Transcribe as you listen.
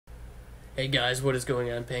Hey guys, what is going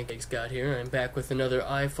on? Pancake Scott here. I'm back with another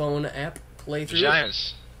iPhone app playthrough.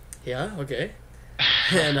 Giants. Yeah, okay.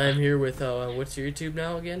 And I'm here with, what's your YouTube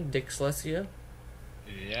now again? Dyslexia?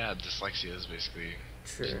 Yeah, dyslexia is basically.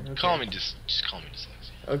 Sure. Just Okay. call me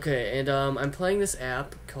dyslexia. Okay, and I'm playing this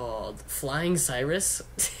app called Flying Cyrus.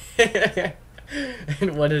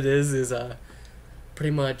 And what it is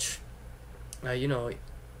pretty much,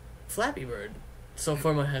 Flappy Bird. So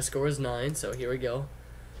far my high score is 9, so here we go.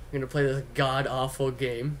 I'm gonna play this god-awful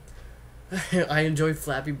game. I enjoy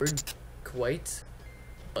Flappy Bird quite,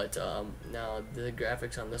 but now the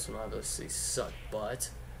graphics on this one obviously suck butt.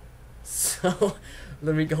 So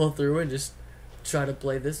let me go through and just try to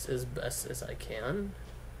play this as best as I can.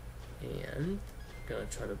 And I'm gonna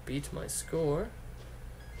try to beat my score.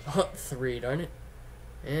 Oh, 3, darn it.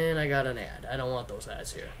 And I got an ad. I don't want those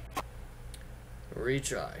ads here.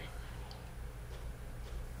 Retry.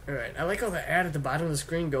 Alright, I like how the ad at the bottom of the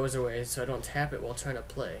screen goes away so I don't tap it while trying to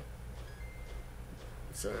play.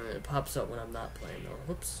 So it pops up when I'm not playing though.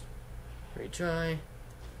 Whoops. Retry.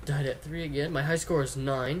 Died at 3 again. My high score is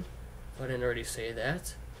 9. If I didn't already say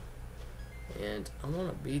that. And I want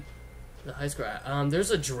to beat the high score. There's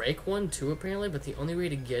a Drake one too apparently, but the only way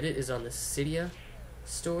to get it is on the Cydia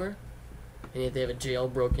store. And yet they have a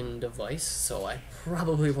jailbroken device, so I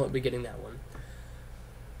probably won't be getting that one.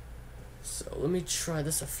 So let me try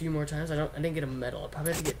this a few more times. I didn't get a medal. I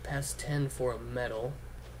probably have to get past 10 for a medal.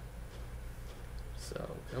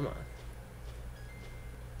 So come on.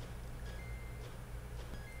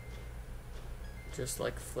 Just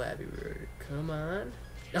like Flappy Bird. Come on.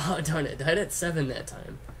 Oh darn it! Died at 7 that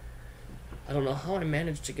time. I don't know how I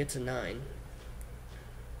managed to get to 9.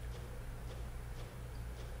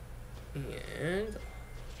 And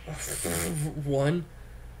 1.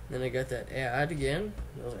 Then I got that ad again.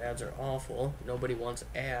 Those ads are awful. Nobody wants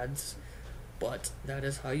ads. But that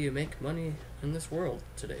is how you make money in this world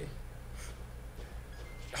today.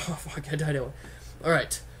 Oh fuck, I died out.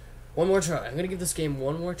 Alright. One more try. I'm gonna give this game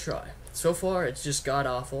one more try. So far it's just god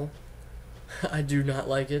awful. I do not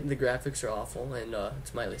like it. The graphics are awful, and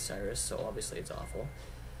it's Miley Cyrus, so obviously it's awful.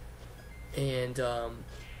 And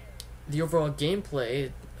the overall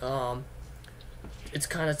gameplay, it's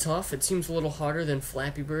kind of tough. It seems a little harder than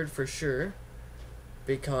Flappy Bird for sure,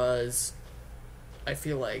 because I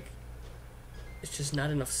feel like it's just not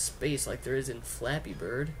enough space like there is in Flappy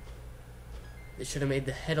Bird. They should have made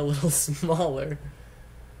the head a little smaller.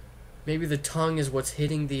 Maybe the tongue is what's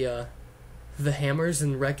hitting the hammers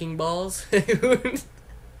and wrecking balls. That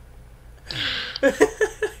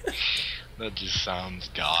just sounds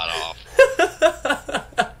god awful.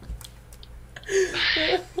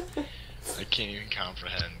 I can't even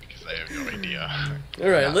comprehend because I have no idea.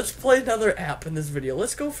 Alright, let's play another app in this video.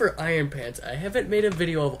 Let's go for Iron Pants. I haven't made a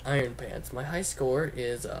video of Iron Pants. My high score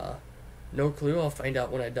is, no clue. I'll find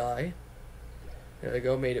out when I die. There we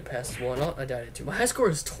go, made it past 1. Oh, I died at 2. My high score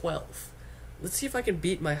is 12. Let's see if I can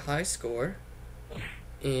beat my high score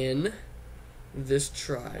in this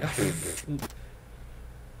try.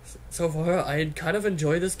 So far, I kind of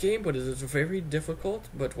enjoy this game, but it is very difficult.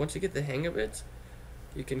 But once you get the hang of it,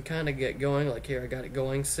 you can kind of get going. Like here, I got it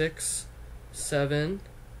going. 6, 7.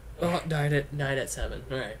 Oh, died at 7.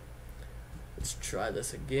 Alright. Let's try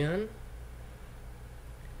this again.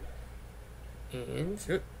 And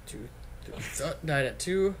 2, 3, died at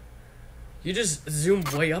 2. You just zoomed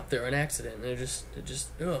way up there on accident, and it just,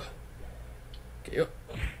 ugh. Okay,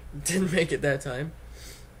 didn't make it that time.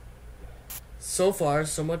 So far,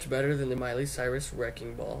 so much better than the Miley Cyrus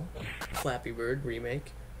Wrecking Ball Flappy Bird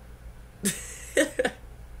remake.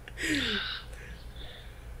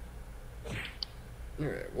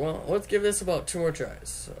 Alright, well, let's give this about 2 more tries.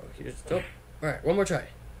 So, here's, oh, alright, one more try.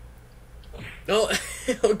 Oh,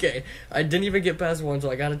 okay, I didn't even get past 1, so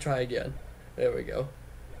I gotta try again. There we go.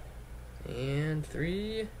 And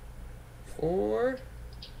 3, 4,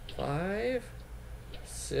 5,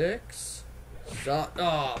 6.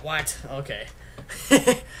 Oh, what? Okay.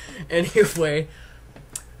 Anyway,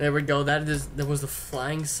 there we go. That was the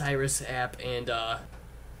Flying Cyrus app and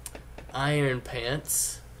Iron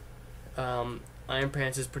Pants. Iron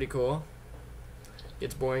Pants is pretty cool.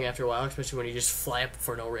 Gets boring after a while, especially when you just fly up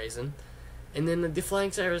for no reason. And then the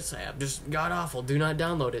Flying Cyrus app, just god awful. Do not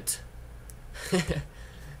download it.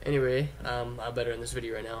 Anyway, I'll better in this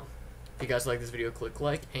video right now. If you guys like this video, click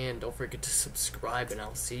like, and don't forget to subscribe, and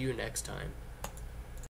I'll see you next time.